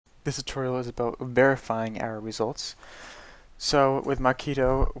This tutorial is about verifying our results. So with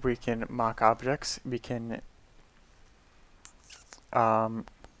Mockito, we can mock objects. We can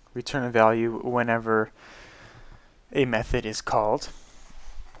return a value whenever a method is called.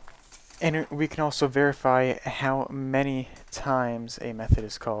 And we can also verify how many times a method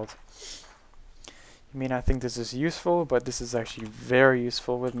is called. You may not think this is useful, but this is actually very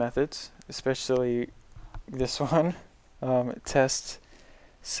useful with methods, especially this one. Test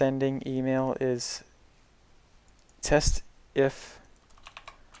sending email is test if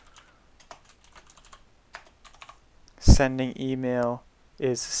sending email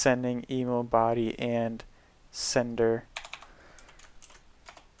is sending email body and sender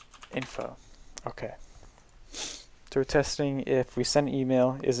info. Okay. So we're testing if we send an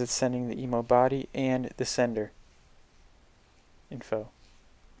email, is it sending the email body and the sender info?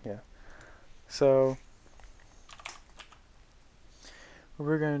 Yeah. So what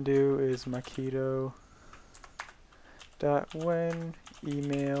we're going to do is Mockito dot when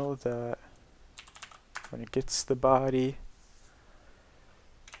email dot when it gets the body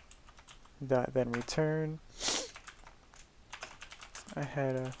dot then return. I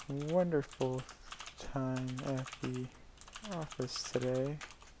had a wonderful time at the office today.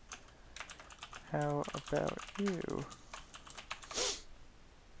 How about you?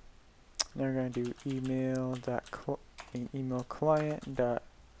 Now we're going to do email client dot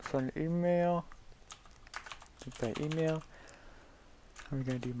from email by email. And we're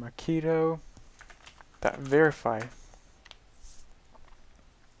going to do Mockito dot verify.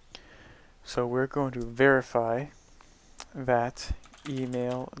 So we're going to verify that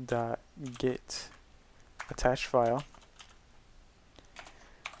email dot get attached file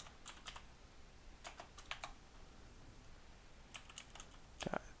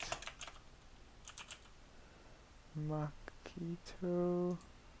dot Mockito.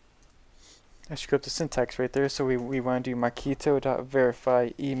 I should go up to syntax right there. So we want to do Mockito dot verify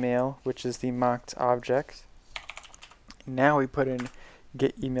email, which is the mocked object. Now we put in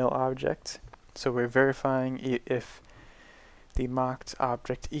get email object. So we're verifying if the mocked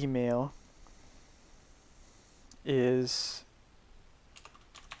object email is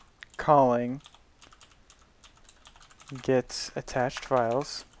calling get attached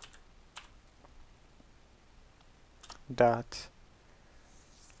files dot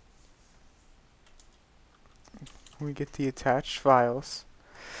we get the attached files,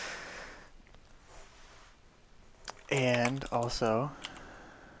 and also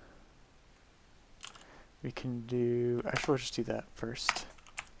we can do, actually we'll just do that first.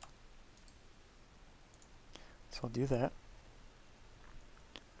 So I'll do that.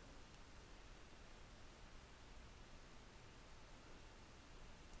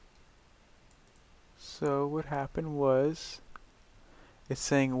 So what happened was it's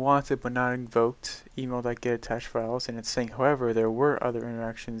saying wanted but not invoked email.getAttached files, and it's saying however there were other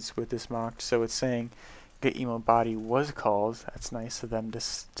interactions with this mocked, so it's saying get email body was called. That's nice of them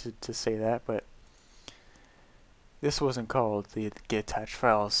to say that, but this wasn't called the get attached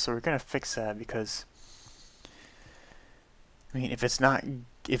files, so we're gonna fix that because I mean if it's not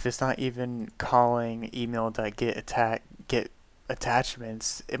even calling email.get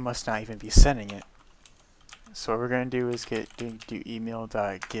attachments, it must not even be sending it. So what we're gonna do is do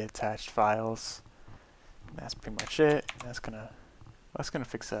email.getAttached files. And that's pretty much it. That's gonna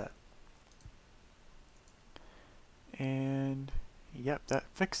fix that. And yep, that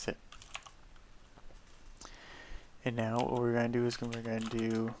fixed it. And now what we're going to do is we're going to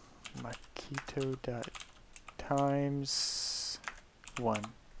do Mockito.times 1. I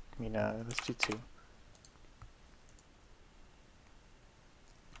mean, let's do 2.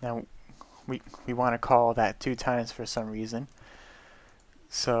 Now, we want to call that 2 times for some reason.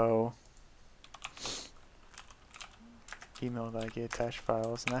 So, email.getAttached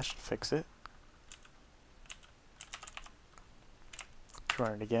files, and that should fix it. Let's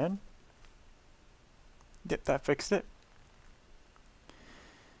run it again. Yep, that fixed it.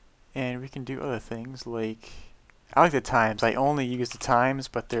 And we can do other things like, I like the times. I only use the times,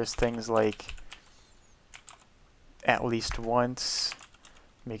 but there's things like at least once,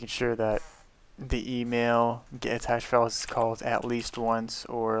 making sure that the email get attached files is called at least once,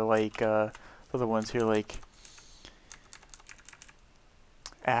 or like other ones here like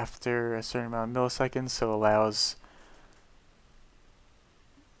after a certain amount of milliseconds, so allows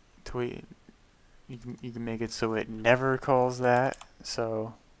to wait. You can make it so it never calls that.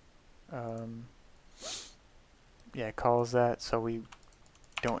 So yeah, it calls that, so we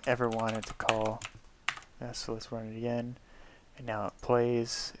don't ever want it to call. So let's run it again, and now it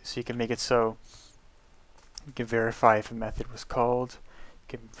plays. So you can make it so you can verify if a method was called.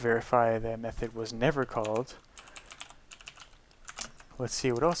 can verify that method was never called. Let's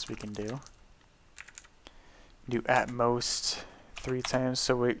see what else we can do. Do at most 3 times.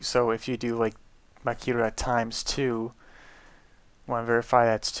 So if you do like Mockito at times 2, want to verify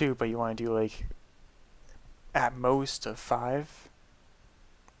that's 2, but you want to do like at most of 5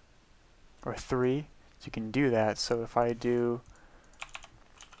 or 3, you can do that. So if I do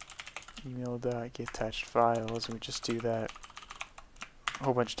email.get attached files, and we just do that a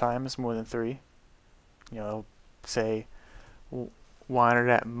whole bunch of times, more than 3, it'll say wanted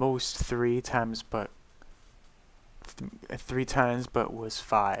at most 3 times, but 3 times, but was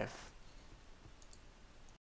 5.